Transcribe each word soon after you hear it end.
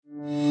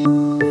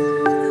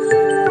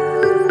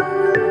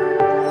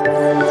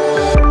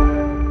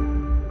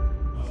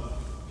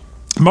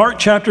Mark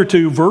chapter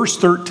 2, verse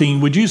 13.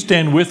 Would you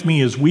stand with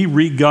me as we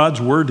read God's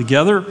word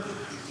together?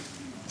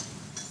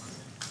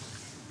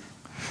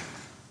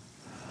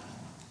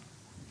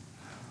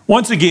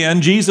 Once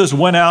again, Jesus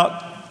went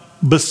out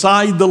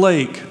beside the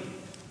lake.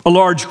 A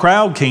large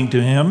crowd came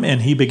to him,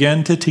 and he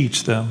began to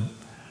teach them.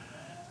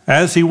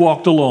 As he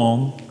walked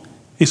along,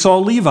 he saw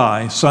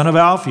Levi, son of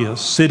Alphaeus,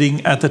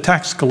 sitting at the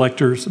tax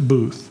collector's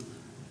booth.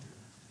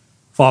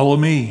 "Follow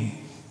me,"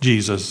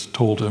 Jesus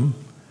told him,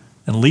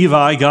 and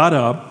Levi got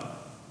up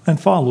and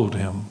followed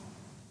him.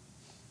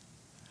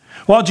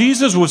 While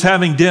Jesus was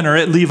having dinner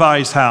at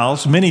Levi's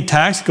house, many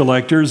tax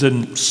collectors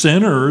and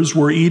sinners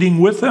were eating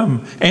with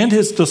him and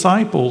his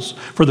disciples,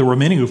 for there were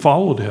many who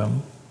followed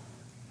him.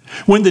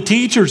 When the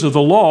teachers of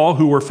the law,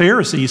 who were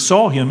Pharisees,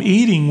 saw him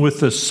eating with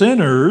the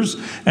sinners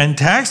and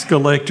tax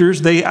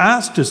collectors, they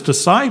asked his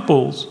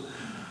disciples,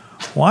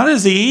 "Why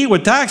does he eat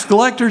with tax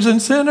collectors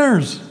and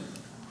sinners?"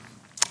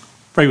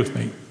 Pray with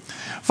me.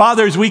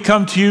 Father, as we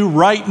come to you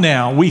right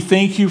now, we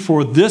thank you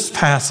for this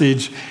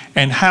passage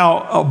and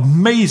how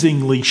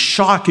amazingly,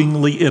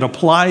 shockingly it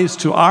applies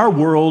to our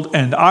world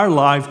and our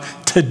life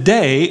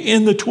today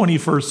in the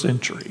 21st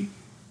century.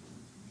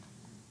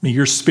 May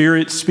your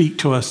Spirit speak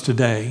to us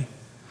today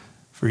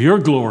for your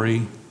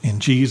glory. In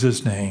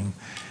Jesus' name,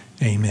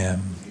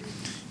 amen.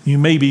 You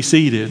may be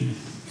seated.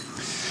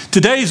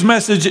 Today's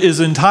message is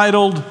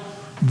entitled,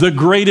 The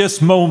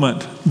Greatest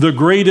Moment. The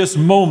Greatest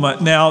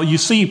Moment. Now, you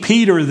see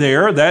Peter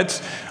there.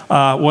 That's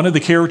one of the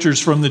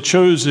characters from The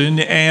Chosen,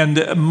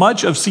 and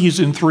much of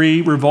season 3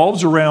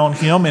 revolves around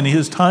him and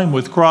his time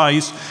with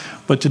Christ.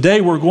 But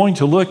today we're going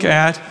to look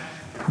at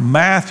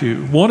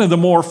Matthew. One of the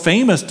more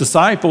famous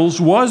disciples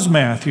was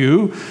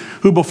Matthew,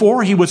 who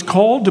before he was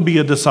called to be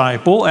a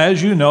disciple,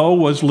 as you know,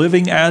 was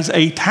living as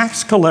a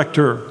tax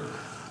collector.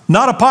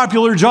 Not a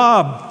popular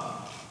job.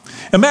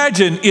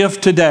 Imagine if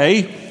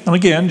today, and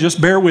again,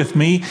 just bear with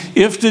me,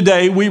 if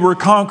today we were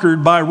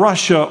conquered by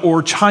Russia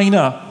or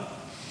China,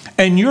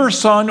 and your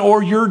son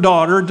or your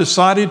daughter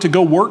decided to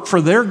go work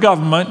for their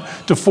government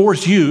to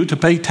force you to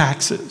pay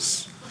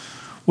taxes.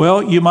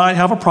 Well, you might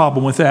have a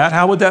problem with that.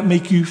 How would that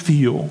make you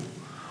feel?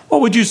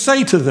 What would you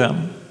say to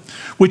them?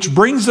 Which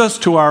brings us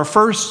to our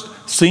first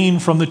scene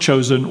from The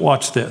Chosen.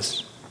 Watch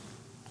this.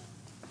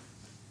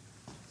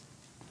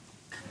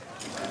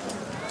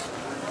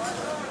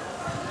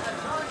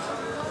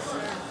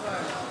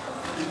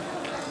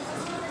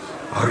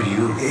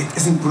 It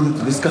isn't prudent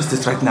to discuss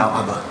this right now,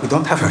 Abba. We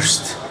don't have...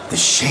 First, the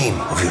shame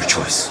of your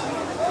choice.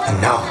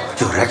 And now,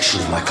 you're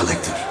actually my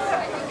collector.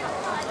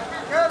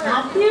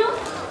 Matthew?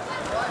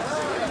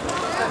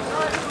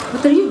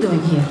 What are you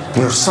doing here?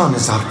 Your son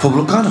is our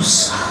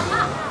Publicanus.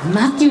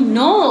 Matthew,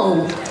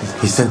 no!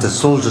 He sent a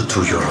soldier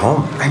to your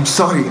home. I'm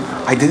sorry.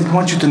 I didn't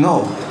want you to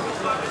know.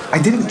 I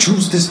didn't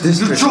choose this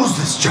You chose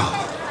this job.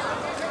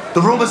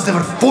 The Romans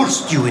never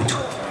forced you into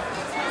it.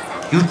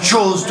 You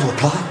chose to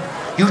apply.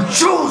 You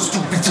chose to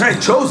betray. I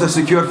chose a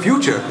secure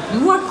future.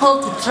 You are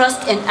called to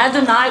trust in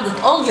Adonai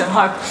with all your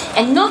heart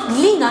and not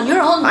lean on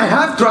your own I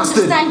have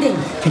trusted. understanding.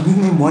 Can you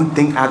name one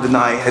thing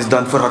Adonai has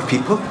done for our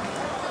people?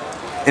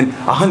 In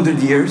 100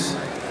 years?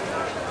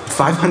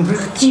 500?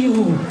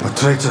 You. A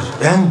traitor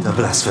and a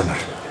blasphemer.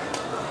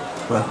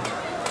 Well,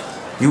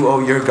 you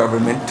owe your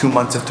government 2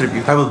 months of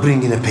tribute. I will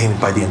bring in a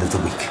payment by the end of the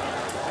week.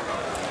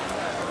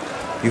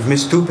 You've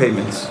missed 2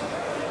 payments.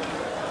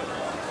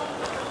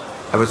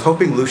 I was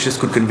hoping Lucius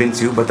could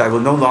convince you, but I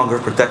will no longer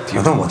protect you.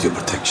 I don't want your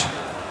protection.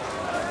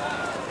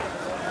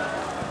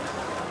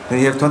 Then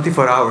you have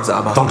 24 hours,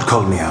 Abba. Don't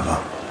call me Abba.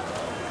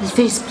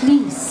 Face,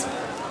 please.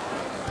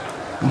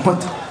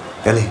 What?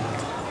 Ellie,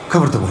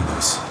 cover the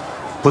windows.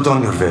 Put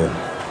on your veil.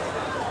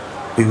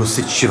 We will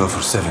sit Shiva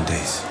for 7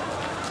 days.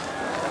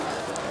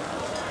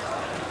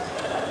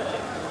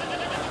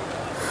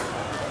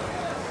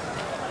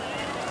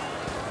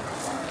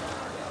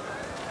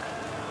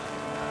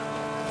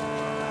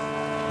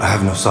 I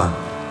have no son.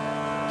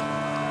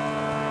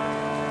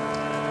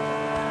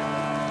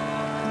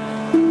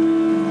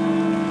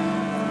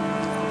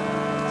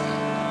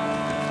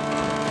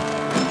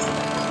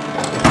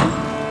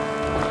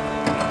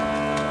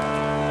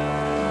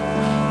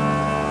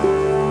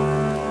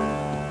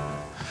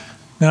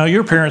 Now,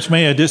 your parents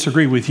may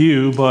disagree with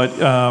you, but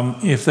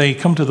if they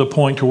come to the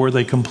point to where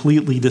they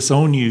completely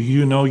disown you,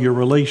 you know your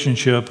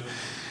relationship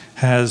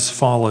has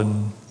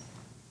fallen.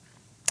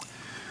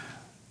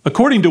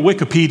 According to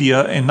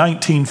Wikipedia, in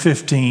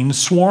 1915,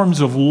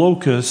 swarms of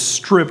locusts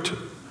stripped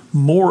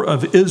more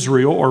of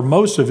Israel, or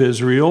most of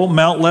Israel,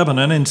 Mount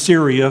Lebanon, and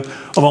Syria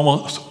of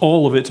almost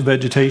all of its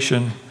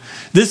vegetation.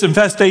 This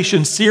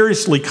infestation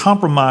seriously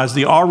compromised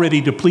the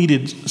already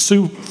depleted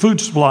food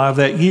supply of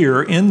that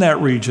year in that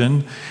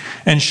region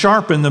and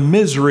sharpened the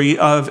misery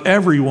of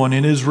everyone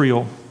in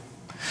Israel.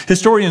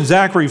 Historian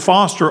Zachary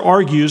Foster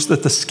argues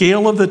that the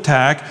scale of the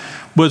attack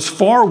was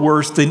far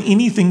worse than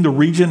anything the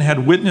region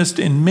had witnessed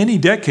in many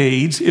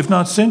decades, if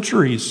not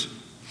centuries.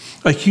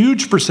 A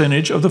huge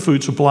percentage of the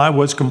food supply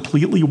was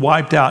completely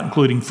wiped out,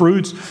 including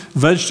fruits,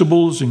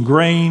 vegetables, and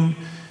grain.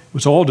 It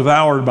was all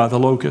devoured by the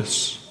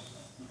locusts.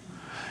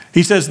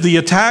 He says the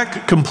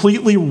attack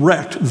completely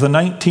wrecked the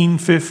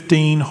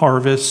 1915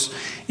 harvests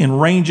in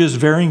ranges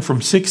varying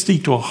from 60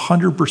 to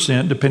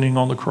 100% depending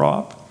on the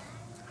crop.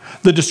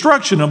 The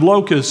destruction of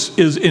locusts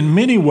is in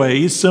many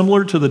ways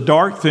similar to the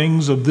dark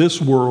things of this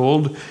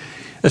world,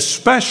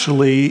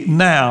 especially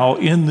now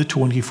in the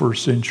 21st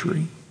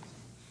century.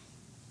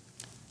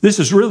 This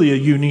is really a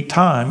unique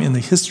time in the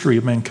history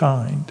of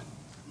mankind.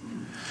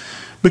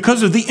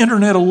 Because of the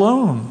internet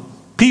alone,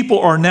 people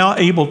are now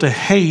able to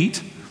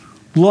hate,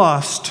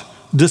 lust,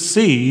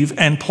 deceive,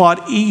 and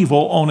plot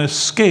evil on a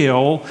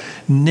scale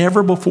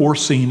never before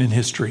seen in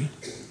history.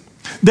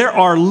 There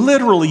are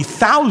literally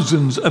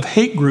thousands of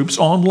hate groups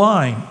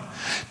online.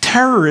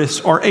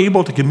 Terrorists are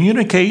able to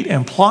communicate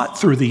and plot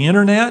through the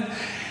internet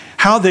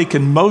how they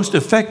can most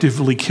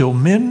effectively kill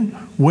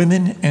men,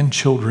 women, and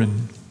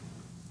children.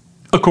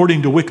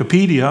 According to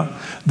Wikipedia,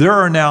 there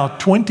are now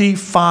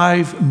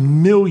 25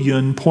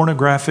 million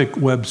pornographic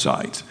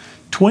websites.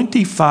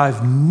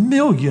 25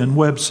 million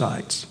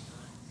websites.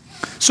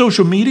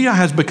 Social media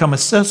has become a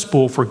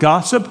cesspool for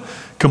gossip,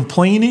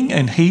 complaining,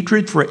 and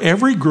hatred for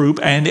every group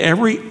and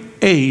every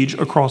age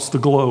across the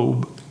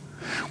globe.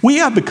 We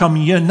have become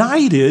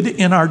united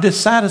in our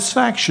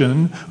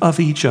dissatisfaction of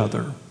each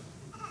other.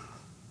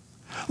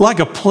 Like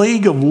a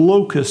plague of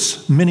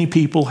locusts, many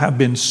people have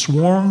been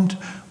swarmed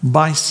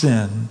by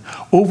sin,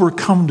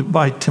 overcome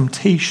by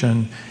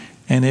temptation,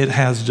 and it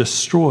has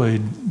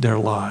destroyed their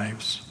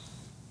lives.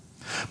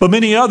 But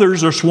many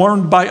others are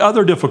swarmed by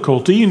other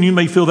difficulty, and you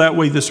may feel that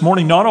way this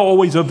morning, not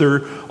always of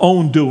their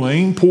own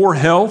doing, poor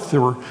health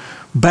or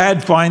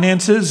bad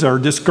finances or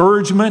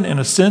discouragement and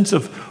a sense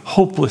of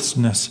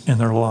hopelessness in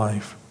their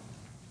life.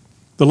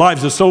 The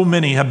lives of so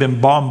many have been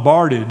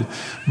bombarded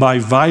by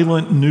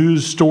violent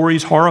news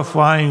stories,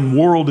 horrifying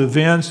world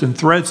events, and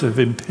threats of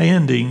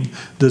impending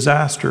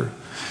disaster.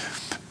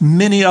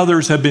 Many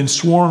others have been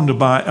swarmed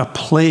by a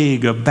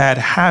plague of bad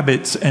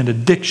habits and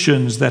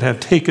addictions that have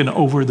taken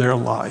over their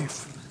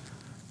life.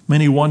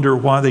 Many wonder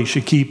why they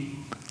should keep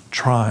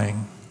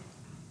trying.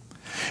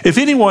 If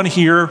anyone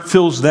here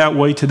feels that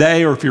way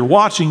today, or if you're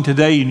watching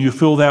today and you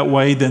feel that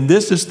way, then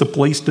this is the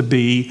place to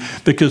be,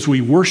 because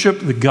we worship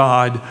the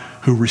God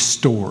who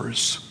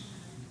restores.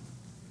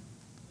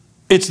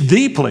 It's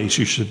the place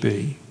you should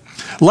be.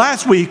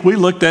 Last week, we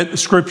looked at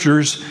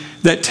scriptures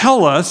that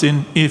tell us,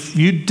 and if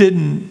you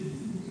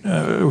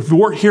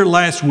weren't here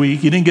last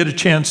week, you didn't get a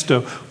chance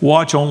to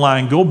watch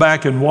online, go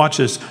back and watch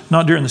this,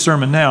 not during the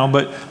sermon now,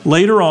 but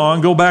later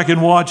on, go back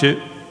and watch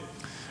it.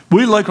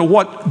 We look at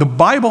what the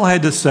Bible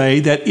had to say,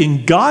 that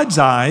in God's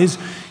eyes,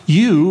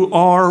 you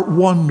are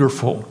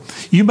wonderful.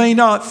 You may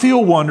not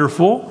feel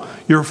wonderful.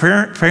 Your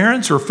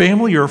parents or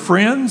family or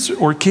friends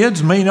or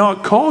kids may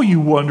not call you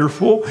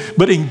wonderful,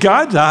 but in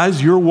God's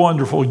eyes, you're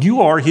wonderful.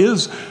 You are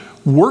His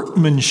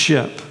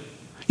workmanship.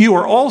 You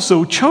are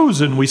also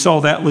chosen. We saw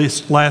that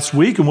last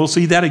week, and we'll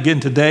see that again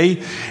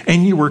today.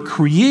 And you were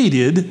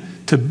created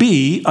to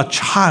be a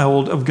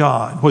child of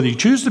God. Whether you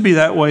choose to be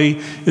that way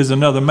is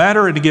another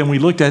matter. And again, we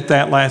looked at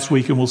that last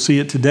week, and we'll see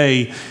it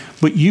today.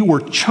 But you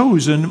were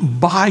chosen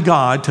by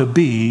God to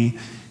be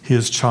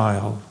His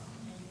child.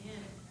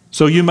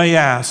 So you may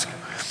ask,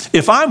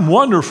 if I'm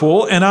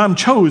wonderful and I'm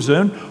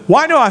chosen,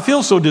 why do I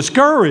feel so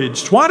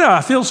discouraged? Why do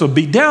I feel so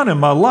beat down in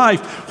my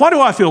life? Why do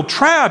I feel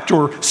trapped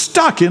or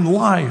stuck in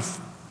life?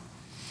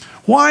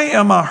 Why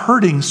am I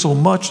hurting so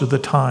much of the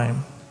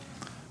time?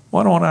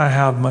 Why don't I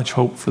have much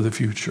hope for the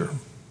future?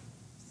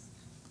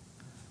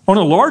 On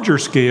a larger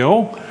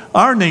scale,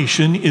 our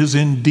nation is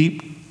in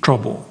deep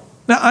trouble.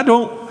 Now, I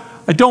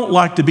don't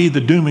like to be the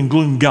doom and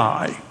gloom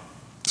guy.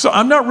 So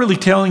I'm not really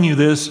telling you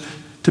this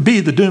to be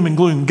the doom and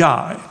gloom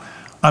guy.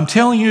 I'm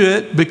telling you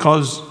it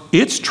because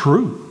it's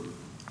true.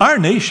 Our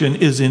nation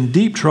is in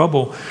deep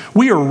trouble.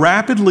 We are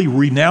rapidly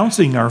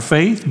renouncing our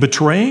faith,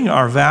 betraying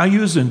our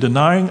values, and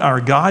denying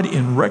our God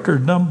in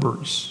record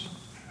numbers.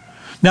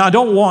 Now, I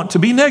don't want to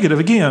be negative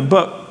again,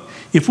 but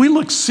if we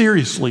look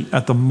seriously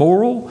at the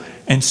moral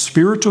and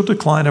spiritual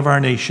decline of our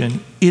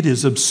nation, it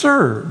is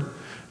absurd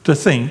to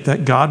think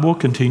that God will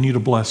continue to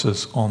bless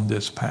us on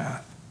this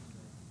path.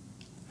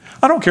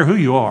 I don't care who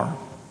you are,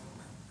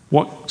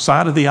 what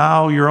side of the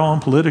aisle you're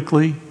on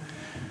politically.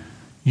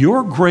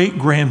 Your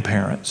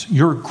great-grandparents,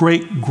 your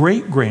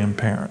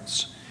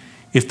great-great-grandparents,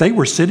 if they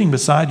were sitting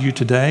beside you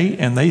today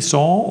and they saw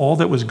all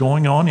that was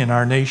going on in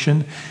our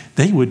nation,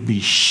 they would be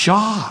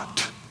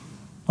shocked.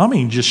 I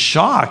mean, just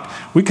shocked.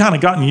 We've kind of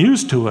gotten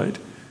used to it.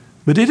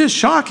 But it is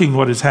shocking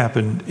what has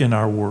happened in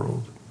our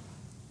world.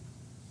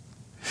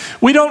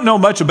 We don't know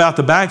much about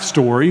the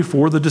backstory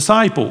for the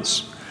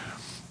disciples.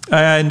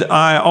 And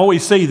I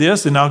always say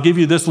this, and I'll give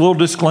you this little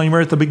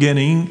disclaimer at the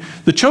beginning.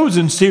 The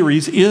Chosen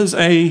series is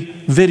a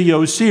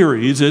video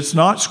series. It's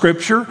not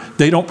Scripture.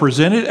 They don't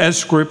present it as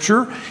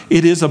Scripture.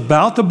 It is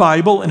about the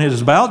Bible, and it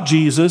is about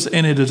Jesus,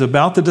 and it is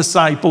about the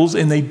disciples,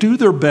 and they do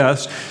their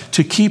best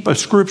to keep a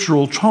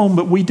scriptural tone,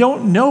 but we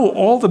don't know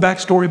all the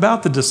backstory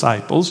about the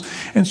disciples,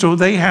 and so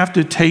they have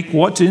to take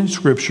what's in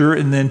Scripture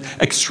and then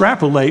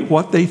extrapolate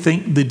what they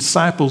think the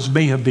disciples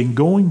may have been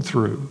going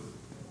through.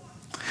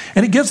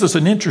 And it gives us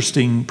an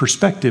interesting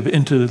perspective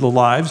into the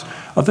lives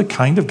of the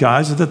kind of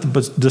guys that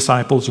the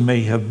disciples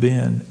may have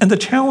been and the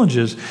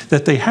challenges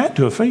that they had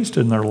to have faced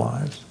in their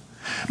lives.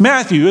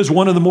 Matthew is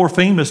one of the more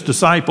famous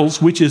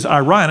disciples, which is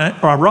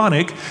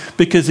ironic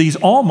because he's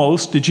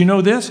almost, did you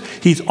know this?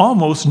 He's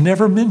almost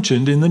never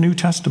mentioned in the New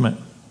Testament.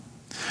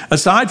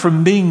 Aside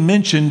from being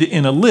mentioned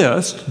in a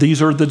list,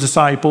 these are the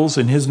disciples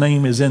and his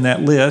name is in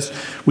that list.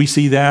 We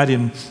see that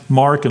in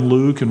Mark and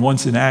Luke and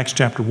once in Acts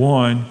chapter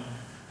 1.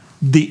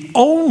 The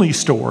only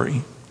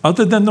story,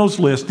 other than those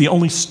lists, the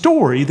only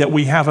story that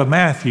we have of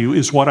Matthew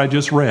is what I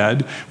just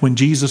read when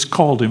Jesus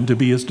called him to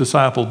be his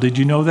disciple. Did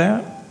you know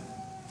that?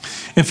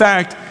 In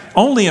fact,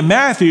 only in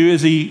Matthew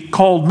is he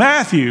called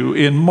Matthew.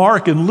 In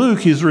Mark and Luke,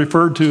 he's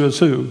referred to as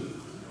who?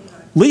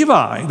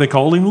 Levi. They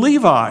called him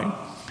Levi.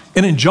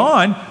 And in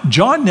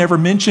John never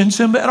mentions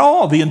him at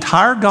all. The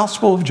entire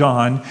Gospel of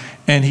John,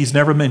 and he's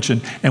never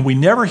mentioned. And we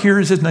never hear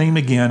his name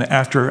again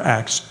after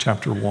Acts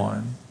chapter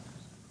 1.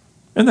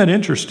 Isn't that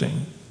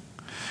interesting?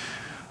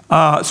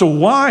 So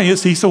why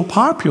is he so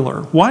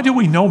popular? Why do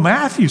we know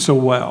Matthew so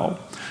well?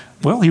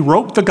 Well, he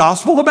wrote the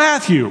Gospel of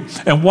Matthew.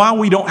 And while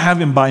we don't have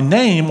him by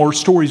name or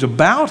stories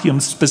about him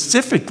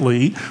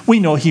specifically, we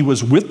know he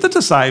was with the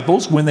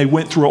disciples when they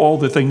went through all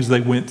the things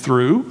they went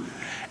through.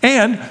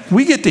 And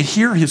we get to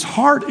hear his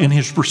heart and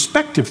his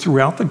perspective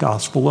throughout the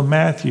Gospel of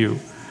Matthew.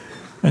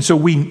 And so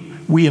we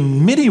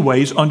in many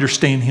ways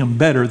understand him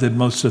better than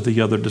most of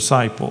the other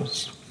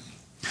disciples.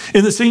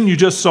 In the scene you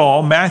just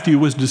saw, Matthew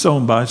was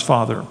disowned by his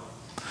father.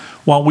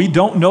 While we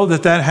don't know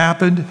that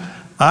happened,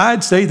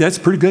 I'd say that's a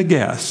pretty good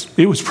guess.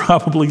 It was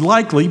probably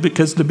likely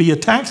because to be a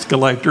tax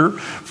collector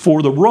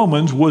for the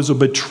Romans was a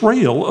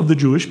betrayal of the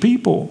Jewish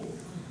people.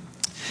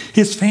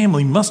 His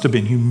family must have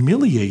been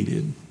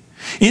humiliated.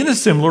 In a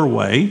similar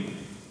way,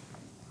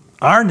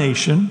 our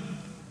nation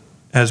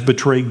has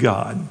betrayed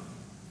God.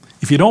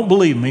 If you don't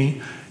believe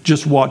me,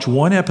 just watch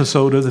one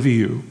episode of The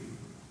View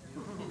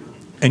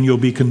and you'll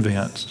be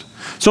convinced.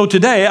 So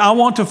today, I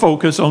want to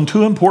focus on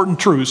two important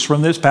truths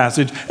from this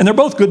passage, and they're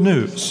both good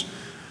news.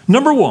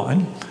 Number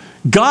one,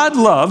 God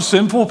loves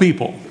sinful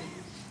people.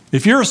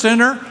 If you're a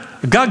sinner,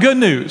 I've got good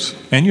news,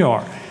 and you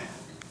are.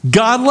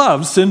 God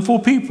loves sinful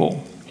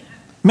people.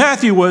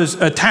 Matthew was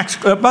a tax,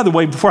 by the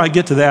way, before I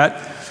get to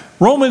that,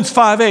 Romans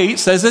 5:8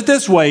 says it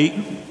this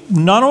way,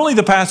 not only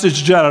the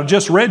passage that I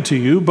just read to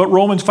you, but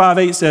Romans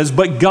 5:8 says,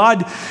 but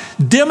God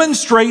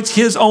demonstrates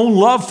his own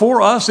love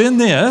for us in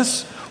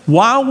this,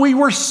 while we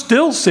were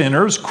still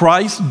sinners,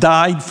 Christ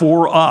died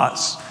for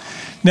us.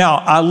 Now,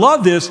 I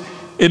love this.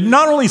 It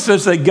not only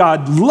says that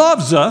God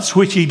loves us,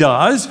 which he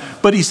does,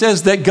 but he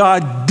says that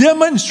God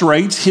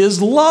demonstrates his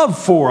love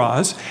for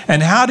us.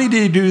 And how did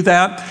he do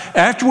that?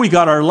 After we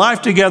got our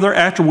life together,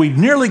 after we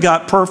nearly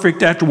got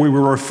perfect, after we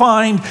were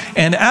refined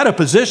and at a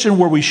position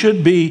where we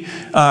should be,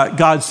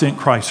 God sent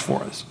Christ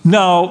for us.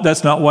 No,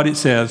 that's not what it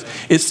says.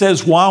 It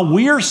says while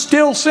we are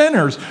still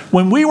sinners,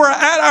 when we were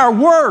at our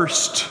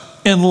worst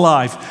in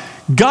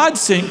life, God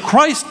sent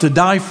Christ to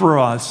die for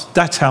us.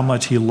 That's how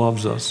much he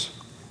loves us.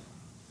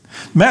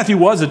 Matthew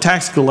was a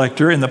tax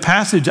collector, and the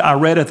passage I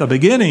read at the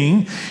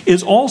beginning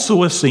is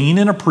also a scene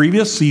in a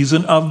previous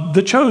season of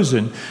The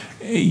Chosen.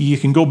 You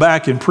can go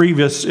back in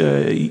previous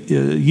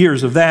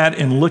years of that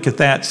and look at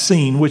that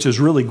scene, which is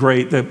really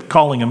great. The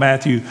calling of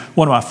Matthew,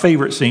 one of my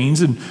favorite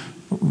scenes and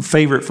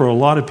favorite for a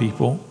lot of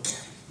people.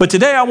 But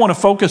today I want to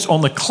focus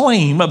on the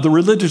claim of the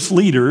religious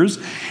leaders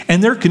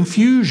and their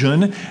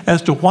confusion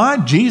as to why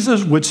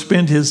Jesus would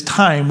spend his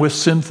time with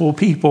sinful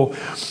people.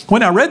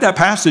 When I read that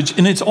passage,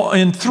 and it's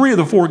in 3 of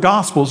the 4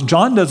 Gospels,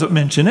 John doesn't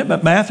mention it,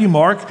 but Matthew,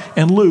 Mark,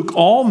 and Luke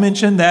all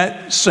mention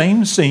that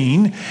same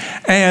scene.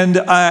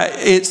 And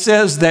it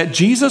says that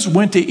Jesus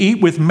went to eat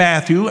with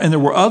Matthew, and there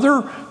were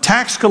other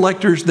tax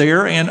collectors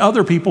there and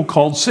other people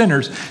called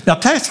sinners. Now,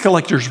 tax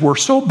collectors were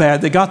so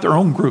bad they got their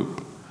own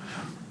group.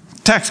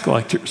 Tax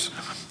collectors.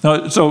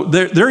 So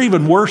they're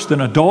even worse than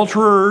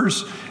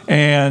adulterers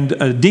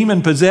and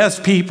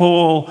demon-possessed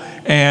people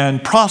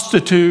and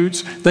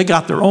prostitutes. They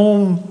got their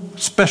own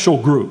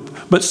special group.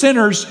 But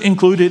sinners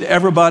included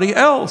everybody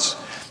else.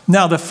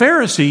 Now, the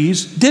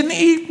Pharisees didn't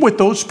eat with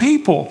those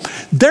people.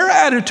 Their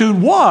attitude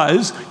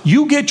was,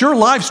 you get your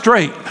life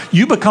straight.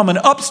 You become an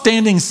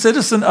upstanding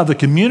citizen of the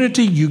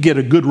community. You get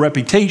a good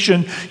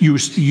reputation.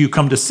 You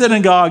come to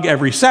synagogue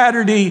every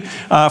Saturday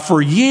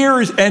for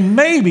years. And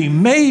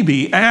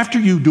maybe after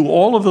you do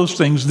all of those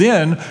things,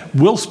 then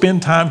we'll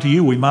spend time to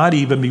you. We might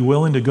even be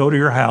willing to go to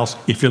your house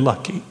if you're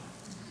lucky.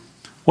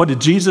 What did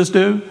Jesus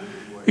do?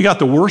 He got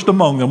the worst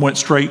among them, went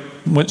straight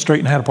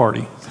and had a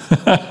party.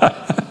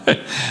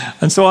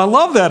 And so I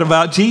love that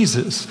about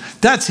Jesus.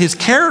 That's his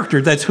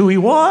character. That's who he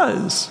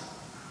was.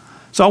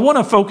 So I want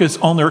to focus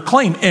on their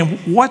claim and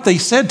what they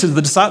said to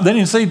the disciples. They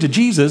didn't say it to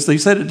Jesus. They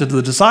said it to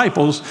the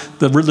disciples.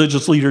 The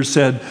religious leaders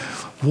said,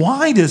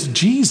 why does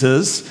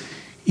Jesus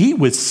eat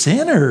with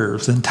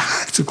sinners and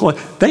tax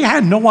collectors? They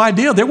had no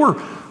idea. They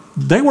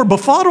were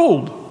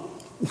befuddled.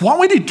 Why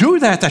would he do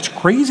that? That's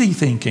crazy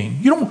thinking.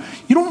 You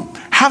don't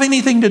have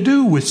anything to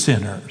do with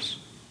sinners.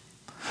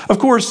 Of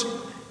course,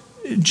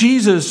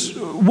 Jesus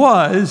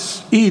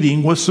was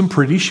eating with some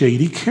pretty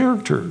shady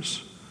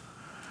characters.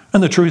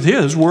 And the truth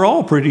is, we're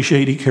all pretty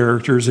shady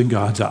characters in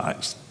God's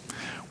eyes.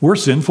 We're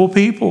sinful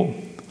people.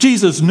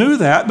 Jesus knew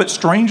that, but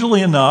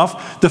strangely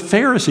enough, the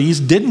Pharisees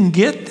didn't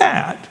get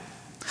that.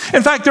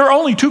 In fact, there are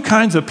only two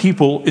kinds of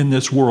people in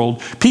this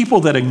world: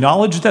 people that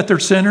acknowledge that they're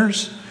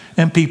sinners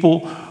and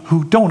people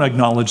who don't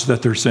acknowledge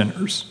that they're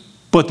sinners.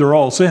 But they're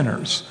all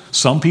sinners.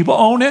 Some people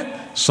own it,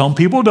 some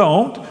people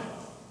don't.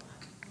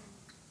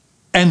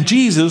 And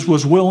Jesus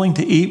was willing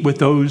to eat with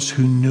those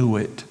who knew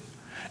it.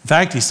 In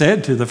fact, he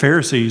said to the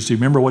Pharisees, do you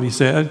remember what he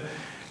said?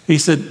 He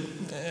said,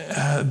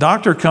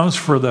 doctor comes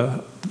for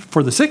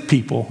the sick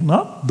people,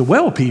 not the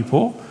well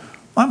people.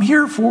 I'm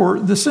here for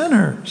the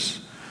sinners.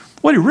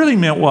 What he really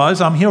meant was,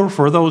 I'm here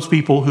for those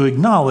people who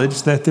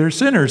acknowledge that they're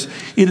sinners.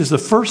 It is the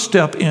first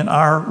step in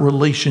our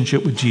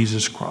relationship with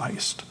Jesus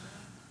Christ.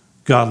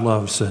 God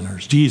loves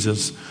sinners.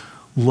 Jesus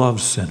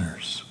loves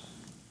sinners.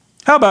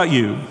 How about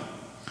you?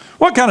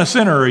 What kind of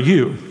sinner are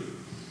you?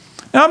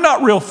 Now, I'm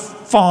not real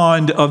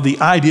fond of the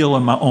ideal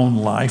in my own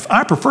life.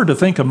 I prefer to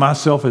think of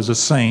myself as a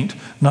saint,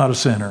 not a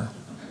sinner.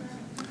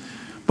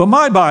 But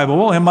my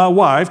Bible and my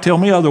wife tell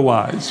me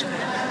otherwise.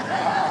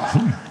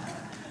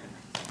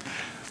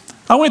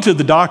 I went to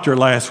the doctor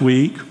last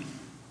week,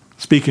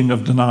 speaking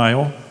of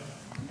denial.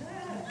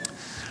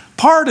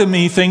 Part of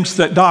me thinks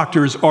that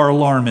doctors are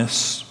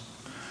alarmists.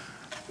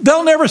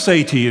 They'll never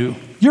say to you,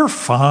 you're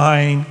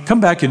fine,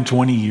 come back in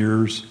 20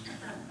 years.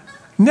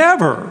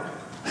 Never.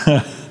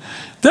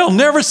 They'll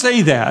never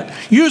say that.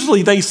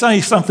 Usually they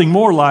say something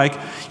more like,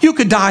 you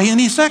could die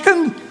any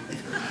second.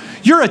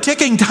 You're a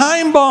ticking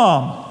time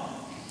bomb.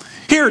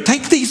 Here,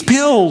 take these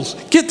pills,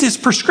 get this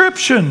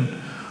prescription.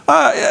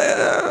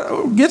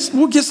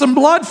 We'll get some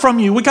blood from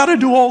you. We got to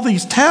do all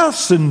these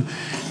tests, and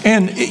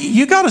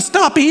you got to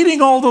stop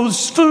eating all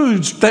those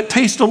foods that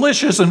taste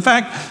delicious. In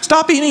fact,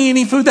 stop eating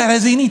any food that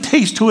has any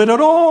taste to it at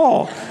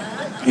all.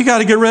 You got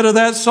to get rid of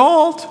that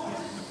salt.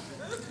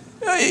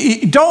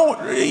 You don't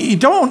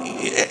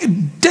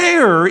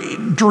dare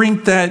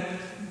drink that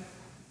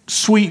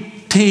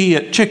sweet tea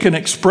at Chicken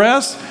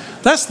Express.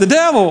 That's the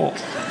devil.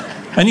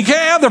 And you can't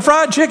have the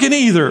fried chicken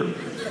either.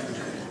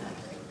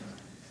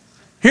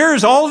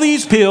 Here's all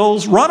these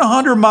pills, run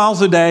 100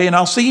 miles a day, and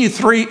I'll see you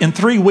in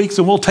 3 weeks,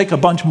 and we'll take a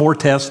bunch more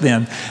tests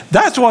then.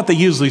 That's what they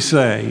usually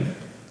say.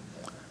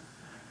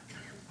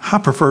 I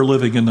prefer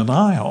living in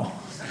denial.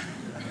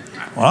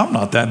 Well, I'm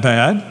not that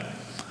bad.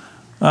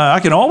 I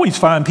can always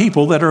find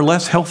people that are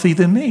less healthy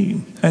than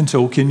me, and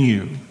so can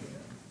you.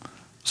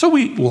 So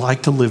we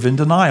like to live in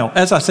denial.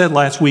 As I said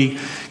last week,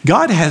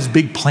 God has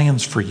big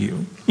plans for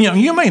you.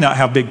 You may not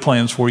have big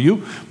plans for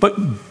you, but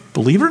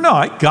believe it or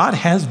not, God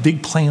has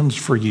big plans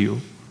for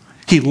you.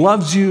 He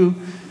loves you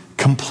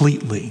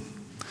completely.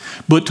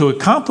 But to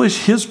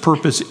accomplish his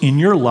purpose in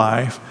your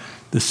life,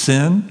 the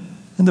sin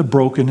and the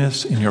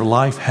brokenness in your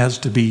life has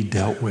to be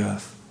dealt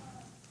with.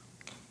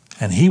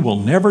 And he will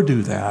never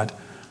do that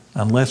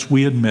unless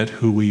we admit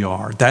who we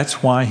are.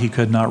 That's why he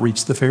could not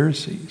reach the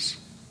Pharisees.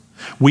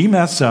 We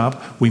mess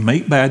up, we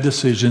make bad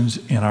decisions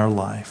in our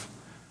life.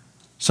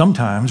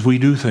 Sometimes we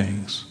do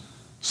things,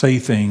 say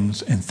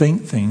things, and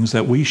think things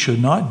that we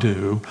should not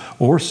do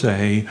or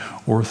say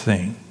or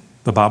think.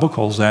 The Bible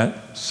calls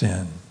that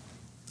sin.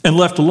 And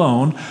left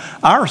alone,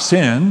 our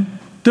sin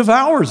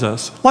devours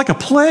us like a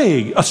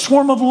plague, a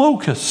swarm of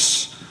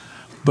locusts.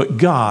 But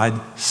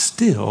God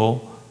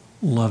still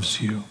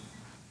loves you.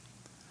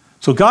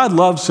 So God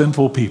loves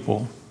sinful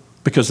people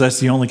because that's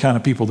the only kind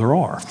of people there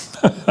are.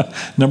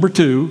 Number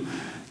two,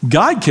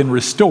 God can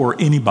restore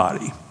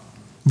anybody.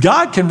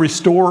 God can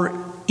restore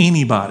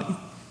anybody.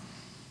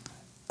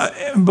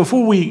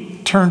 Before we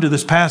turn to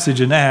this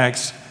passage in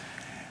Acts,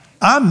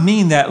 I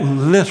mean that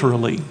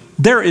literally.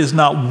 There is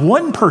not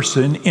one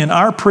person in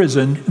our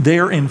prison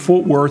there in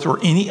Fort Worth or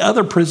any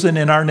other prison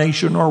in our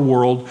nation or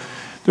world.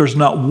 There's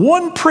not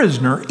one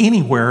prisoner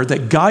anywhere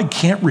that God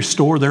can't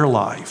restore their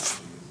life.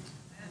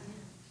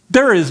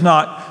 There is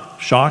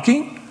not,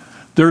 shocking,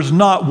 there's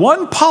not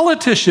one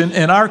politician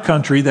in our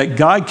country that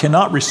God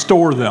cannot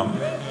restore them.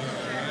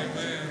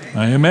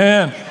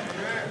 Amen.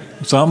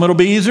 Some it'll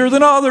be easier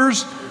than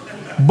others,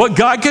 but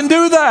God can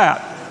do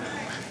that.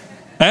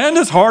 And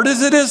as hard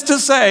as it is to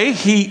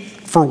say,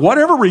 for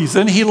whatever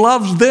reason, he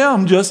loves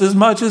them just as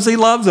much as he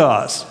loves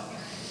us.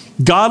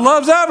 God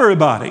loves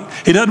everybody.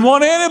 He doesn't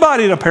want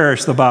anybody to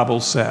perish, the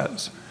Bible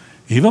says,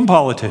 even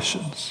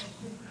politicians.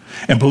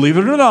 And believe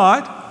it or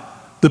not,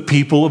 the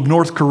people of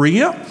North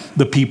Korea,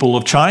 the people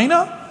of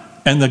China,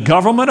 and the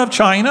government of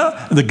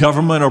China, and the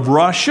government of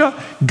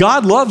Russia,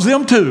 God loves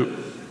them too.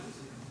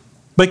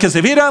 Because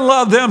if he doesn't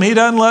love them, he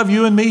doesn't love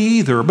you and me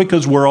either,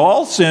 because we're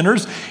all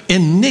sinners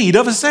in need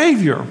of a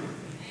Savior.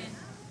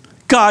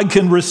 God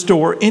can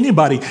restore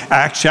anybody.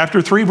 Acts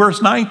chapter 3,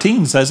 verse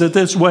 19 says it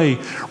this way: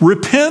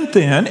 repent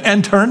then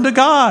and turn to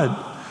God,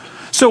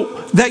 so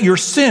that your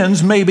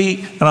sins may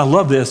be, and I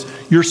love this,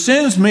 your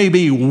sins may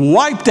be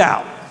wiped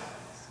out,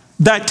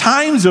 that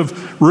times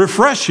of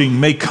refreshing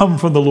may come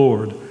from the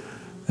Lord,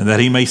 and that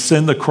he may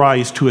send the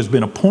Christ who has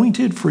been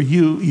appointed for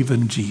you,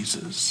 even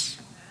Jesus.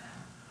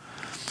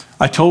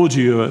 I told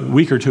you a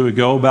week or two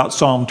ago about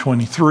Psalm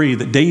 23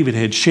 that David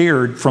had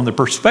shared from the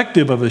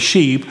perspective of a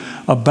sheep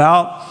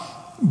about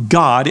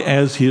God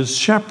as his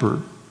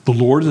shepherd. The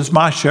Lord is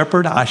my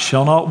shepherd, I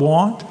shall not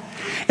want.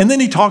 And then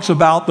he talks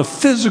about the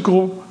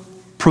physical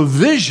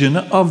provision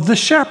of the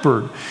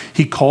shepherd.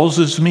 He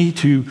causes me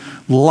to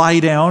lie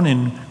down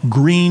in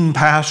green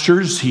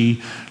pastures.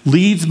 He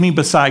leads me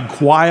beside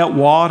quiet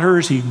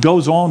waters. He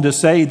goes on to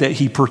say that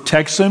he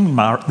protects him,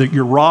 that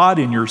your rod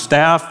and your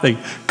staff, they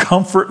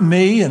comfort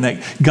me, and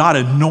that God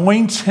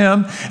anoints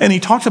him. And he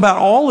talks about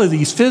all of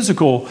these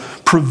physical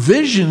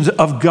provisions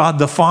of God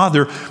the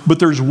Father. But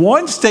there's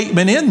one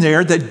statement in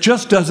there that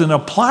just doesn't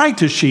apply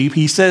to sheep.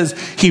 He says,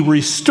 he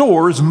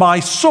restores my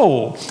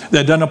soul.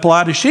 That doesn't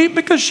apply to sheep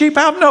because sheep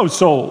have no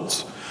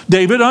souls.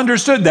 David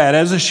understood that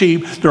as a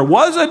sheep. There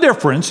was a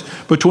difference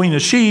between a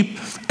sheep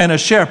and a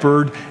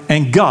shepherd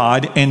and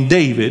God and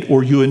David,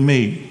 or you and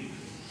me.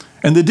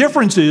 And the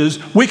difference is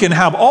we can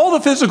have all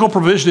the physical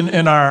provision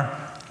in our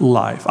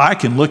life. I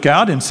can look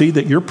out and see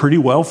that you're pretty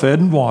well fed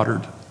and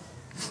watered.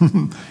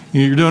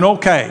 You're doing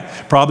okay.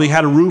 Probably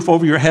had a roof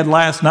over your head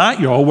last night.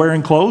 You're all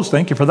wearing clothes.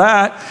 Thank you for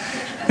that.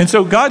 And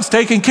so God's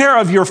taking care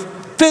of your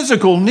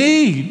physical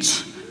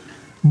needs.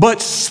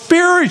 But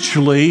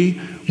spiritually,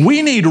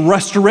 we need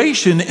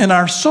restoration in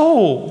our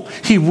soul.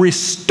 He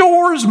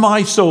restores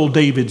my soul,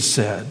 David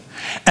said.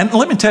 And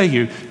let me tell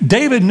you,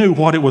 David knew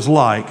what it was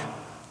like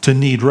to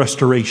need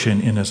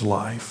restoration in his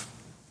life.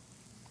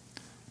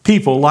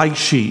 People, like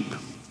sheep,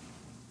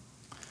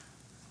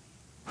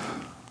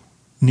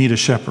 need a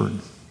shepherd.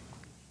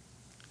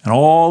 And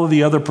all of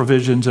the other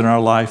provisions in our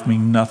life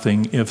mean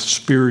nothing if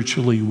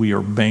spiritually we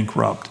are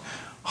bankrupt,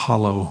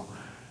 hollow,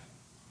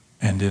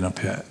 and in a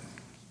pit.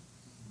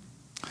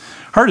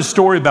 I heard a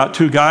story about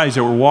two guys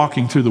that were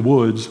walking through the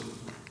woods,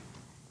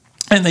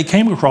 and they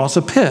came across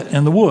a pit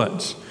in the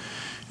woods.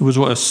 It was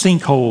a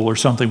sinkhole or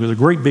something. It was a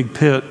great big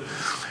pit.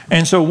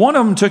 And so one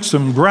of them took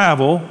some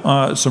gravel,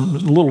 some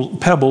little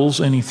pebbles,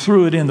 and he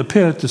threw it in the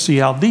pit to see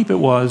how deep it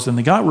was. And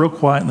they got real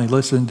quiet and they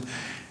listened,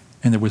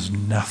 and there was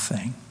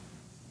nothing.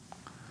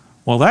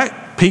 Well,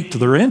 that piqued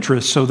their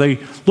interest, so they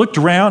looked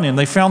around and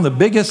they found the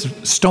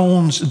biggest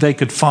stones they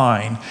could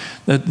find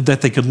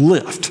that they could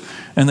lift.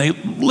 And they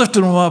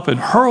lifted them up and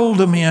hurled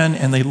them in,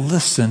 and they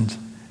listened.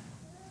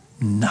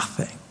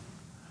 Nothing.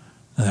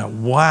 And I thought,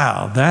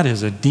 wow, that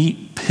is a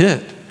deep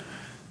pit.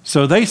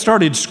 So they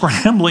started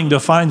scrambling to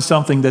find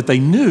something that they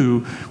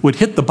knew would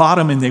hit the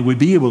bottom and they would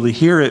be able to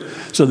hear it.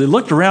 So they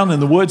looked around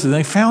in the woods and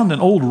they found an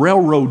old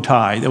railroad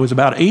tie that was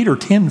about 8 or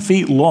 10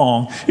 feet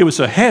long. It was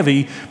so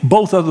heavy,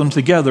 both of them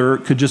together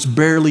could just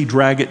barely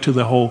drag it to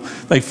the hole.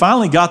 They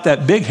finally got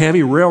that big,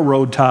 heavy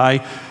railroad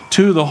tie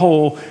to the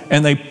hole,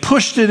 and they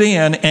pushed it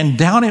in, and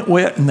down it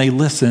went, and they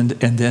listened,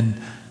 and then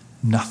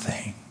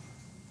nothing.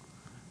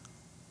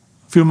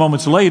 A few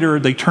moments later,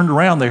 they turned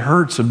around, they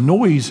heard some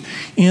noise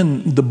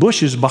in the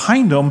bushes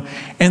behind them,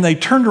 and they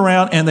turned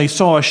around and they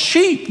saw a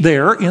sheep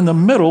there in the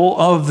middle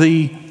of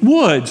the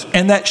woods,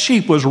 and that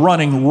sheep was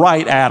running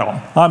right at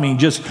them. I mean,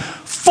 just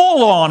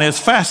full on as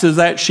fast as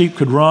that sheep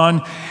could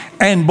run.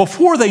 And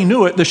before they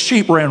knew it, the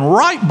sheep ran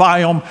right by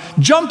them,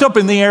 jumped up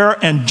in the air,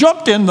 and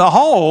jumped in the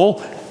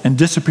hole and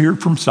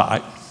disappeared from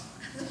sight.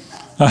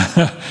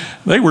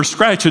 They were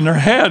scratching their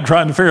head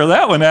trying to figure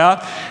that one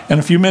out. And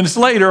a few minutes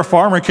later, a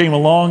farmer came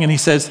along and he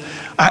says,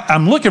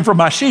 I'm looking for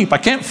my sheep. I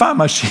can't find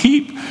my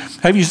sheep.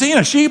 Have you seen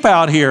a sheep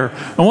out here?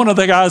 And one of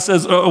the guys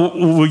says,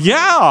 well,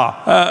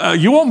 yeah.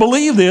 You won't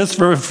believe this.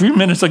 For a few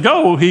minutes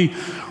ago, he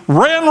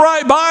ran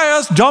right by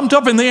us, jumped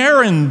up in the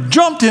air, and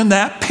jumped in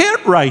that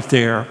pit right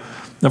there.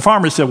 The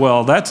farmer said,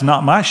 well, that's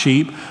not my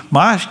sheep.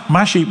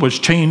 My sheep was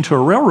chained to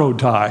a railroad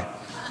tie.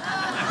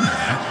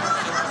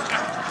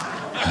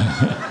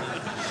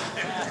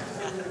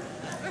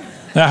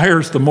 Now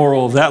here's the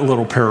moral of that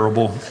little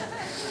parable.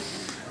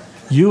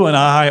 You and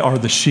I are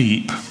the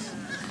sheep,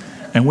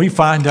 and we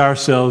find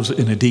ourselves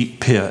in a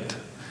deep pit,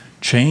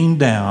 chained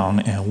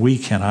down, and we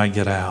cannot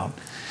get out.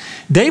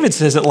 David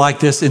says it like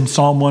this in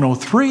Psalm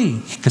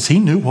 103, because he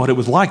knew what it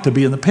was like to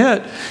be in the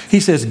pit. He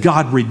says,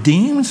 God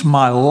redeems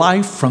my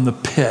life from the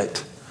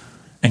pit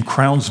and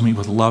crowns me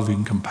with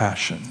loving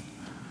compassion.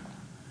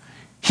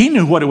 He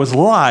knew what it was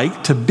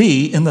like to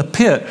be in the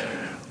pit.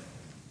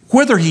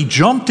 Whether he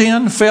jumped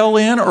in, fell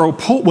in, or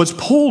was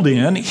pulled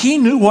in, he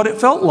knew what it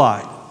felt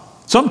like.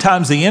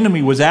 Sometimes the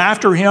enemy was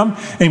after him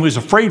and he was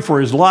afraid for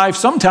his life.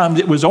 Sometimes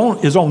it was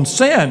his own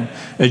sin.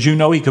 As you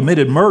know, he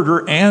committed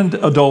murder and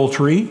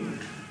adultery.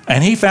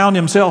 And he found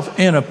himself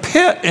in a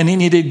pit, and he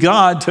needed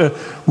God to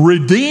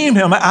redeem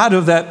him out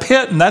of that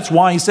pit. And that's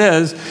why he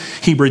says,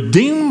 he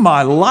redeemed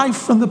my life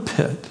from the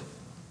pit.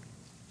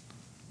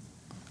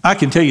 I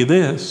can tell you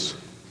this.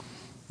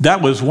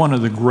 That was one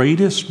of the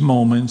greatest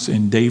moments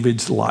in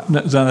David's life.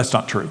 No, that's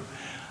not true.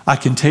 I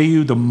can tell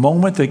you the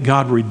moment that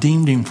God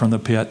redeemed him from the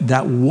pit,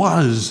 that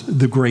was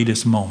the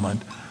greatest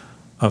moment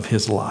of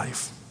his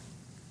life.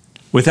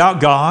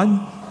 Without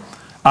God,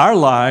 our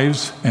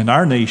lives and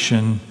our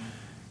nation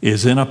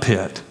is in a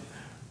pit,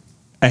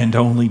 and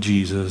only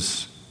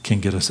Jesus can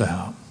get us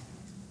out.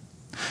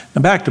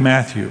 Now back to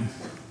Matthew.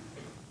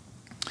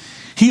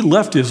 He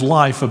left his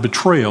life of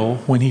betrayal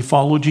when he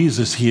followed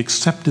Jesus. He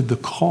accepted the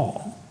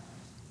call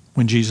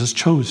when Jesus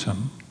chose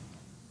him.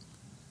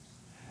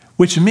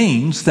 Which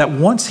means that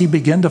once he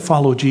began to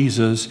follow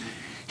Jesus,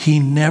 he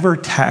never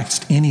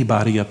taxed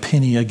anybody a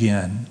penny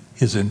again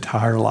his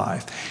entire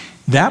life.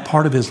 That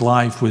part of his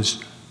life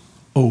was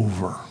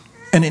over,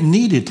 and it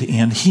needed to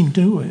end. He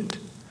knew it.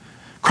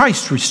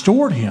 Christ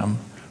restored him,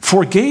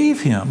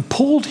 forgave him,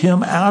 pulled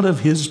him out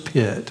of his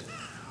pit.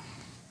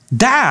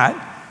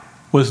 That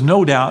was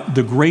no doubt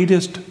the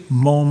greatest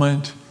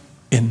moment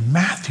in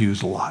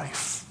Matthew's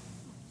life.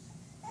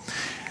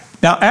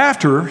 Now,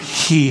 after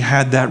he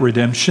had that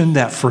redemption,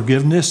 that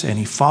forgiveness, and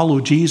he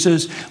followed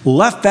Jesus,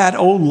 left that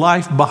old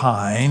life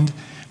behind,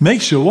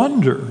 makes you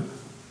wonder,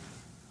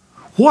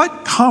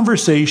 what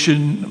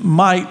conversation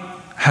might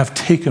have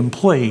taken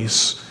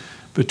place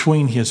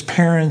between his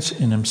parents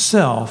and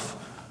himself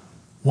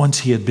once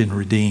he had been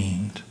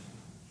redeemed?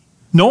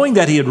 Knowing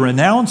that he had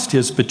renounced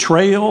his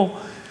betrayal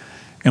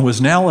and was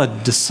now a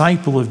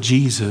disciple of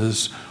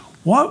Jesus,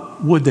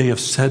 what would they have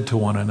said to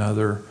one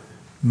another?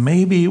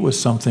 Maybe it was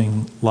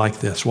something like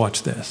this.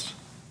 Watch this.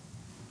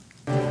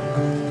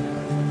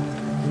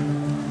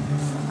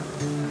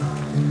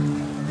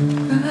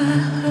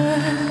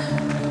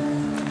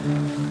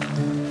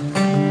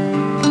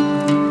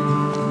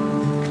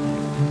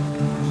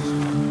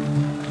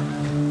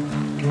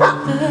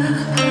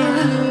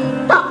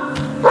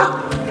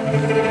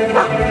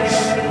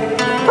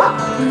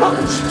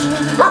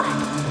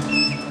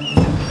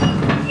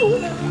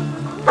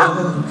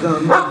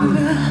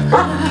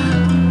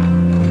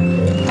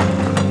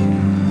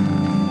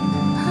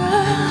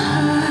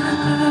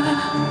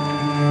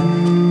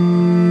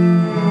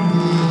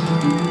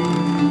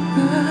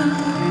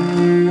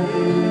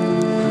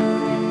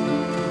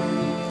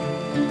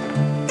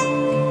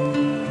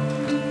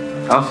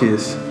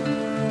 Alpheus.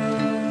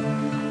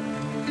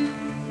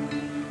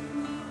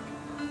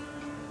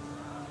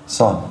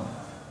 Son.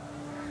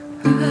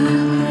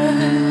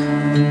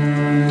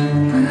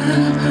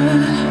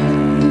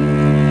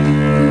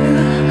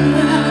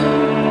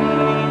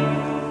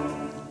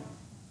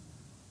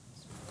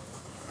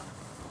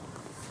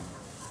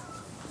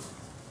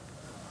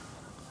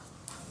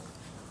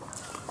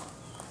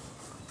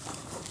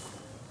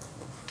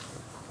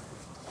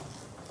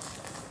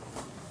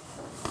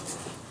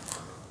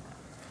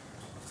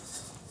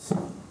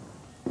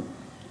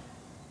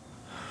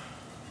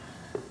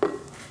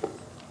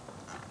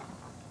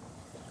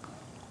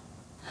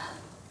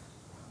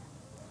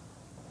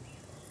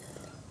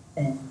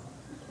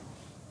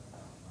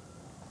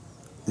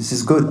 This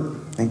is good.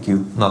 Thank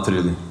you. Not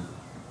really.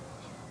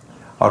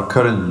 Our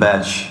current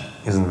batch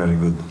isn't very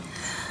good.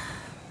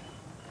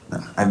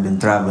 I've been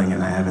traveling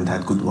and I haven't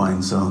had good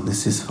wine, so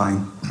this is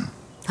fine.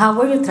 How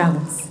were your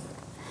travels?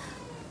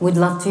 We'd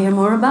love to hear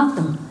more about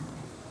them.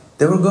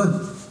 They were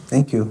good.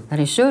 Thank you. Are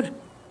you sure?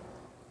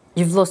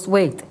 You've lost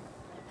weight.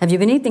 Have you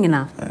been eating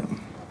enough?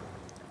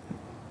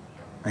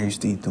 I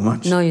used to eat too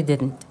much. No, you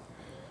didn't.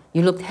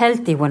 You looked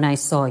healthy when I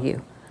saw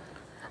you.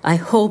 I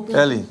hope...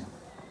 Ellie,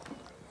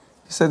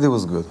 he said it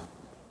was good.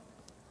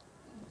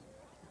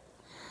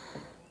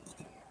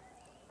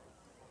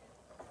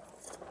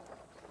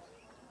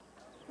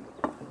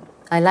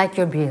 I like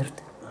your beard.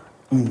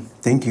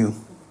 Thank you.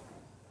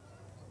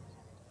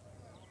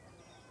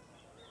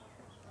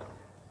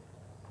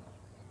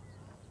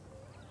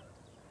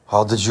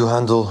 How did you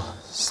handle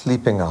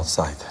sleeping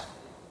outside?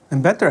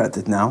 I'm better at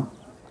it now.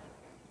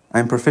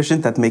 I'm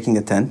proficient at making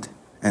a tent,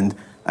 and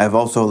I've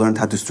also learned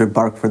how to strip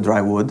bark for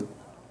dry wood.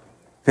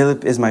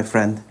 Philip is my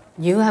friend.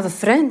 You have a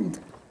friend?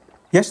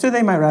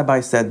 Yesterday, my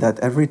rabbi said that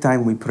every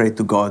time we pray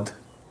to God,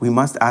 we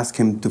must ask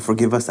him to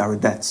forgive us our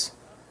debts.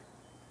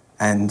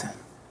 And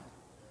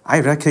I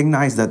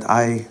recognize that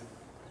I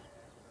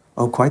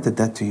owe quite a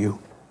debt to you.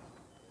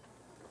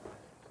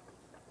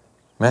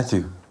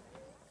 Matthew,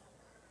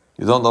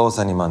 you don't owe us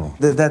any money.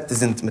 The debt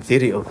isn't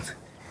material.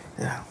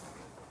 Yeah.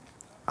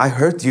 I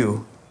hurt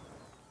you,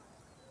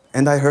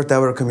 and I hurt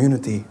our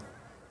community.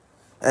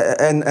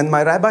 And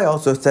my rabbi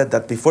also said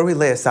that before we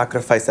lay a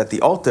sacrifice at the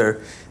altar,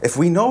 if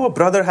we know a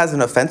brother has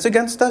an offense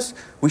against us,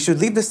 we should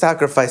leave the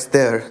sacrifice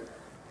there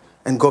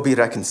and go be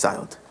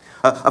reconciled.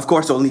 Of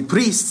course, only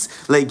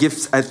priests lay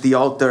gifts at the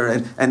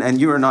altar, and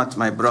you are not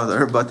my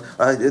brother, but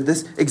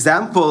this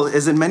example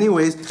is in many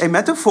ways a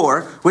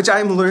metaphor, which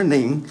I'm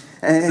learning.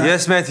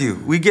 Yes, Matthew,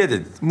 we get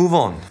it. Move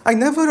on. I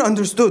never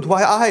understood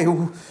why I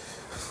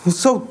was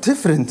so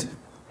different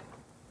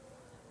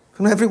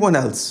from everyone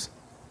else.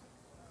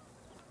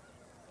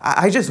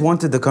 I just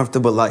wanted a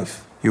comfortable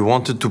life. You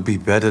wanted to be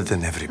better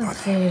than everybody.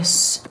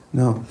 Yes.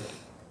 No.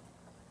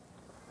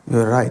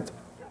 You're right.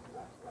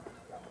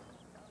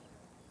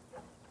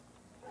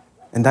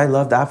 And I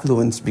loved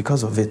affluence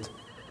because of it.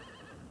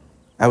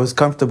 I was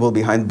comfortable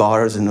behind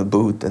bars in a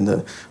booth and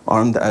the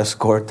armed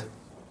escort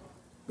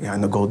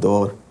behind the gold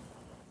door.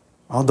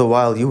 All the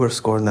while you were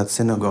scorned at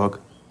synagogue.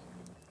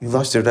 You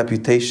lost your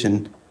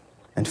reputation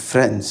and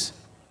friends.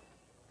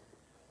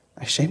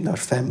 I shamed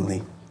our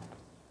family.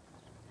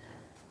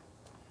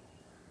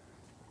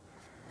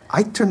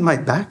 I turned my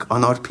back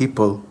on our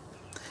people,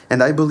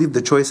 and I believe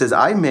the choices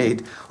I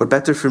made were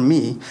better for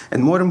me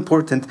and more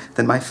important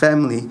than my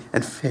family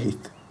and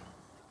faith.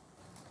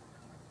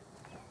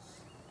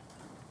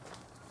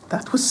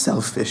 That was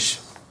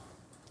selfish.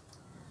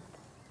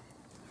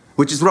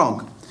 Which is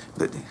wrong.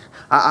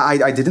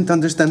 I didn't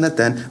understand that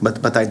then,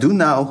 but I do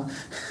now,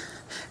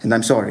 and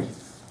I'm sorry.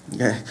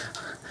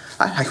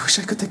 I wish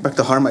I could take back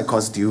the harm I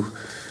caused you.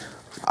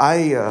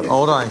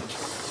 All right.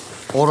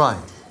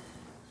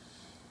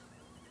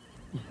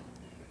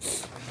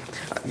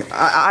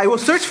 I will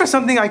search for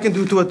something I can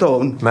do to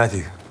atone.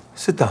 Matthew,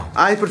 sit down.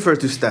 I prefer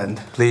to stand.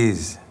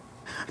 Please.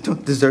 I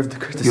don't deserve the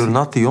courtesy. You're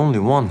not the only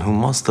one who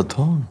must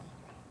atone.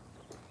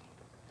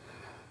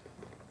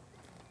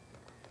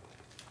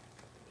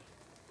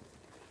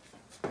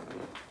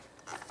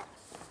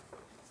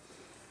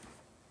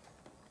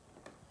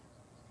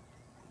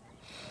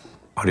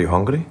 Are you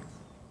hungry?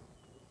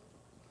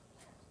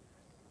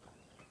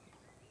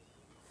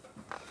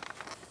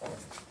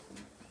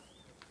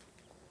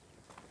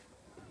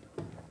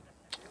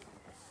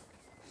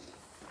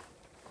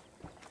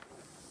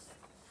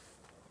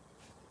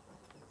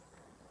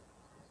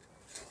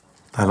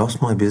 I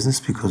lost my business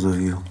because of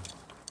you.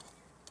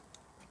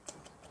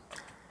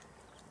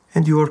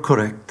 And you are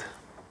correct.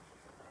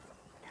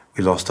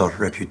 We lost our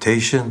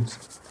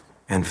reputations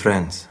and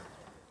friends.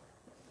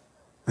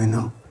 I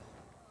know.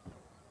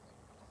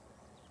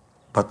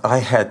 But I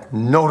had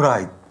no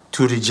right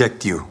to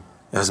reject you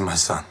as my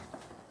son.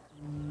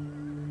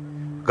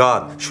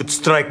 God should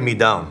strike me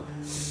down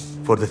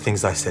for the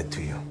things I said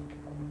to you.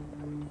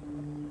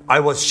 I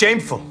was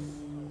shameful.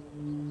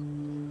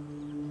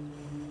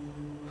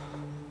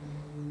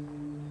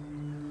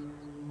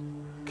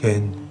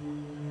 Can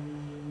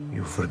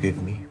you forgive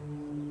me?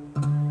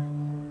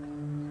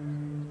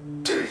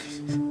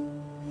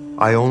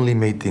 I only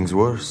made things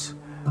worse.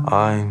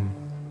 I'm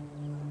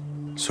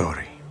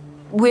sorry.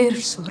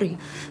 We're sorry.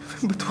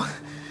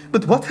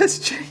 But what has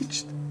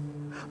changed?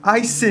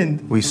 I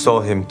sinned. We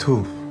saw him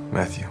too,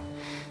 Matthew.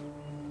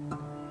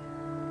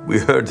 We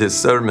heard his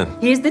sermon.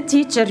 He's the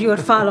teacher you're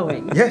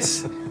following.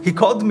 Yes, he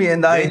called me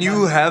and I... And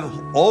you have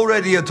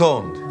already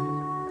atoned.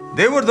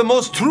 They were the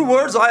most true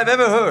words I have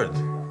ever heard.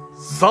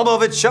 Some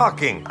of it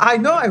shocking. I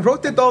know, I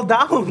wrote it all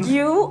down.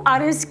 You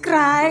are a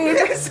scribe.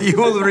 Yes. You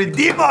will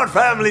redeem our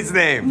family's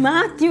name.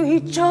 Matthew,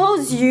 he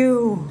chose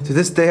you. To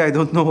this day, I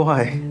don't know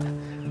why.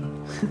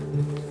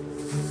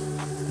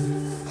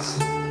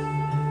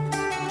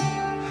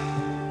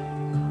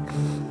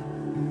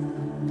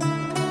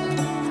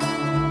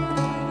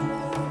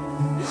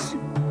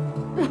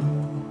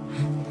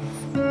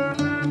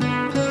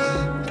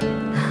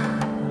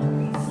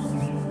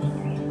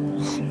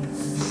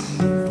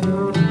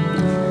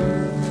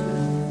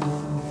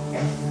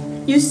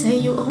 You say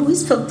you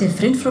always felt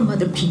different from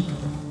other people.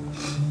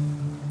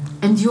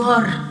 And you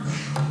are.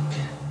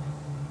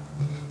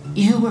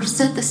 You were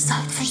set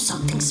aside for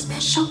something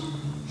special.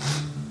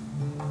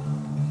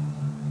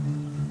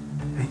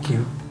 Thank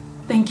you.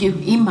 Thank you,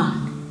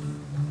 Ima.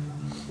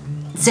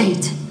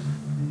 Zaid.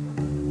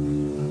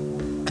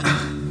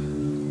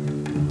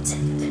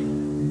 Zaid.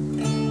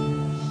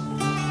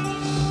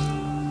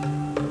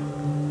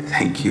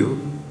 Thank you,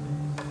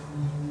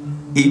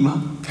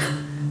 Ima.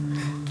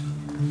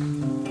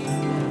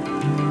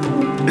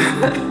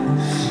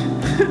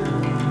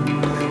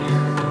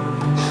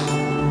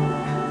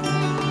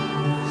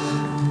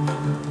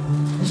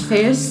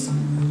 Faiz,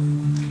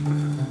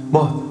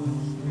 What?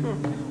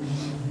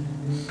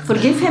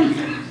 forgive him.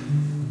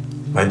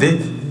 I did.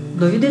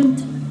 No, you didn't.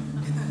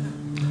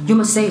 You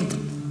must say it.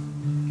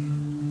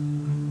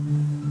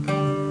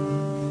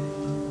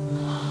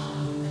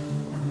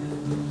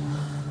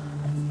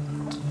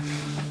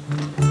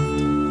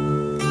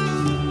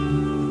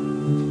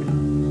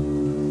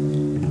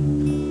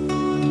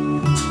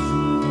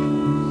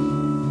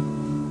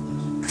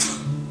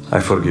 I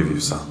forgive you,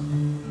 son.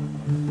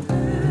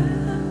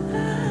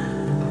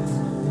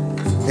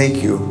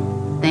 Thank you.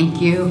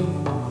 Thank you,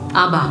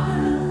 Abba.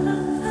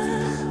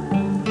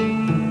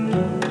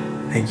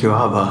 Thank you,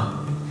 Abba.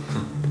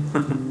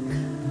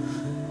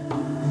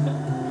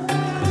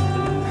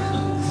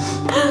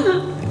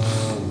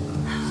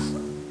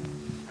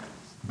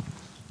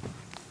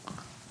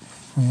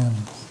 Yeah.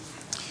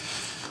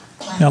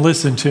 Now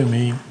listen to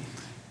me.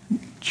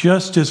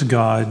 Just as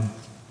God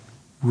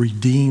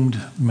redeemed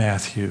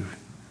Matthew,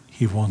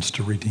 he wants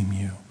to redeem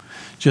you.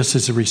 Just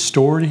as he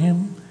restored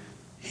him,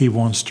 he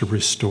wants to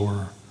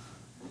restore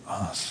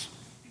us.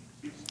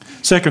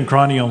 2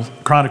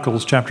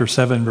 Chronicles chapter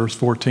 7, verse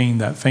 14,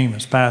 that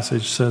famous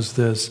passage says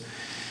this: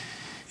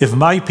 if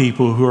my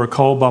people who are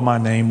called by my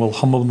name will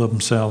humble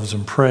themselves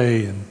and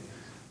pray and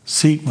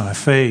seek my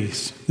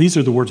face, these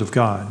are the words of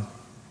God,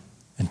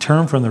 and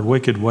turn from their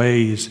wicked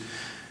ways,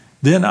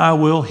 then I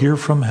will hear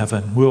from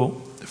heaven,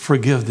 will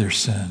forgive their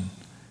sin,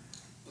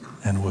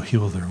 and will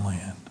heal their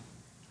land.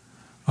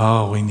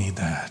 Oh, we need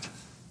that.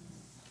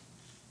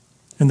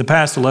 In the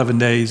past 11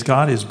 days,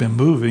 God has been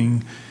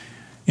moving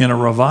in a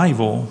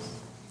revival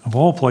of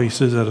all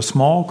places at a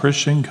small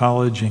Christian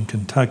college in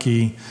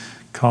Kentucky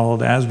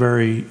called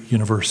Asbury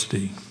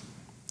University.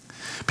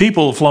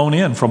 People have flown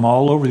in from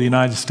all over the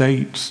United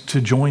States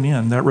to join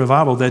in that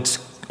revival that's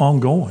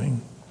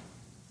ongoing.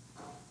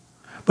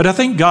 But I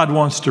think God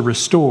wants to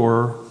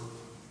restore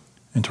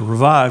and to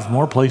revive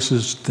more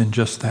places than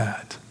just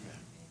that.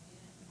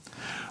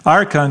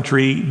 Our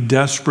country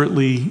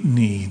desperately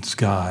needs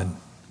God,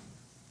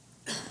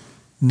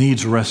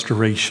 needs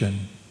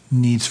restoration,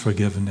 needs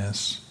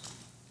forgiveness.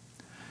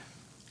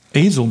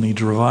 Azle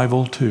needs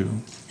revival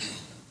too.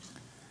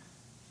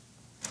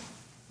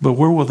 But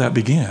where will that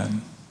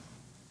begin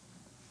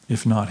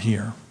if not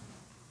here?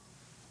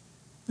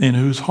 In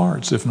whose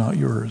hearts if not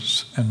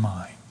yours and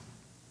mine?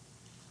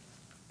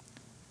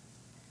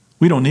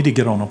 We don't need to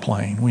get on a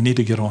plane. We need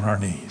to get on our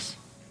knees.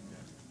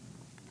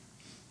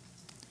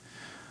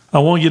 I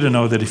want you to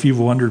know that if you've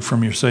wandered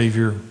from your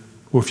Savior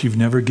or if you've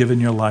never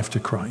given your life to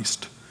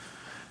Christ,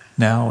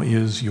 now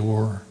is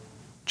your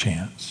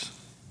chance.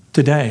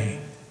 Today,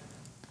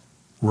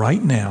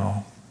 right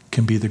now,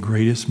 can be the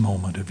greatest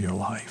moment of your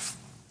life.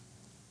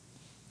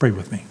 Pray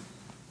with me.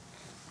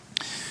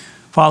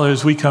 Father,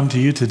 as we come to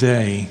you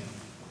today,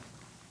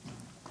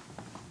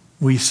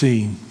 we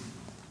see,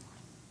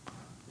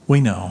 we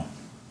know,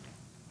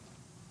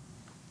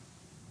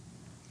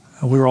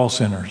 we're all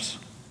sinners.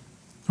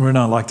 We're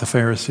not like the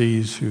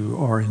Pharisees who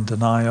are in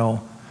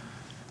denial.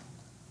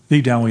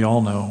 Deep down, we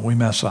all know we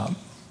mess up.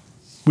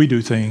 We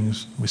do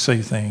things, we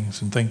say things,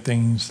 and think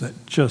things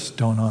that just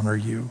don't honor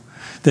you,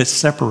 that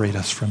separate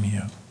us from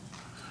you.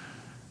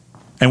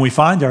 And we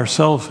find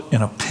ourselves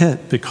in a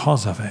pit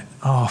because of it.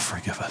 Oh,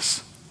 forgive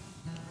us.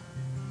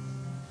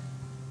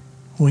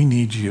 We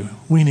need you.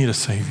 We need a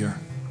Savior.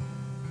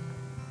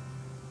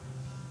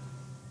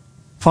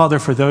 Father,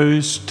 for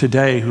those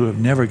today who have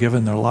never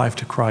given their life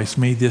to Christ,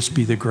 may this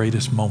be the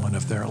greatest moment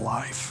of their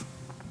life.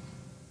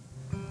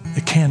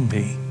 It can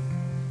be.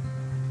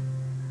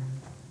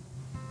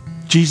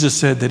 Jesus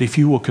said that if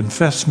you will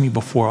confess me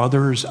before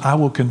others, I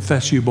will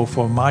confess you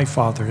before my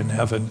Father in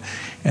heaven.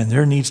 And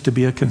there needs to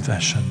be a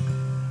confession.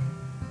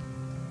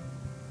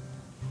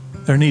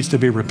 There needs to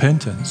be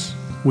repentance.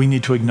 We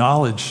need to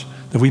acknowledge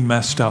that we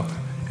messed up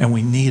and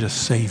we need a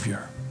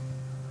Savior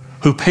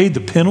who paid the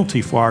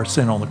penalty for our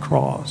sin on the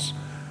cross.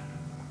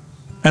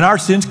 And our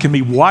sins can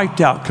be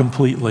wiped out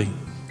completely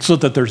so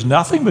that there's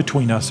nothing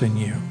between us and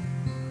you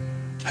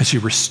as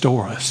you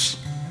restore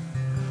us.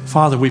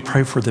 Father, we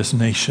pray for this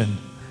nation.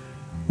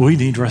 We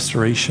need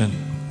restoration.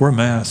 We're a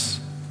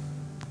mess.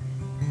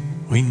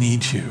 We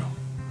need you.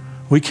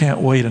 We can't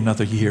wait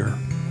another year,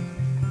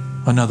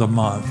 another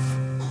month.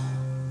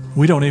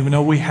 We don't even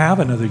know we have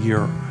another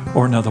year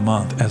or another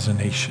month as a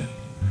nation.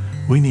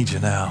 We need you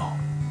now.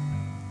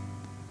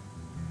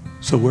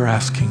 So we're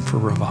asking for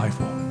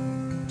revival.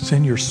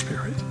 Send your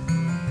Spirit.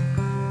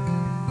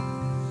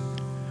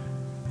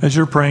 As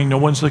you're praying, no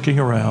one's looking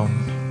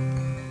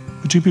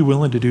around. Would you be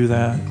willing to do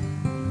that?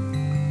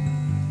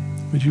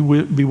 Would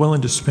you be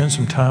willing to spend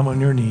some time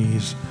on your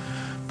knees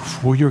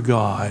before your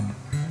God,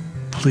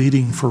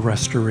 pleading for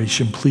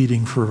restoration,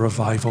 pleading for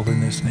revival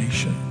in this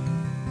nation?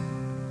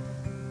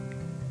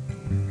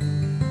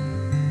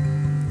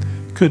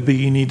 Could be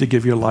you need to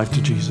give your life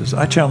to Jesus.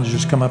 I challenge you to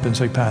just come up and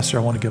say, Pastor,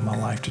 I want to give my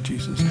life to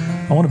Jesus.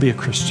 I want to be a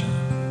Christian.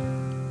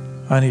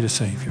 I need a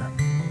Savior.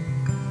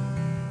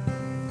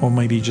 Or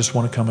maybe you just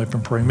want to come up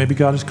and pray. Maybe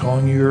God is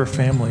calling you or a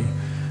family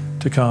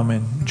to come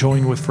and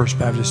join with First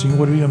Baptist. You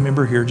want to be a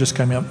member here, just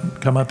come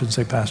up and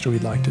say, Pastor,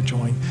 we'd like to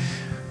join.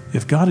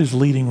 If God is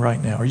leading right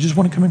now, or you just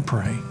want to come and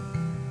pray,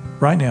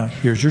 right now,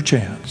 here's your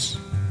chance.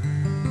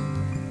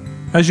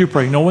 As you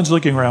pray, no one's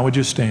looking around, would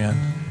you stand?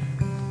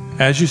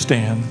 As you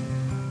stand,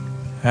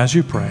 as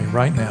you pray,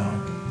 right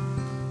now,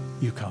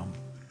 you come.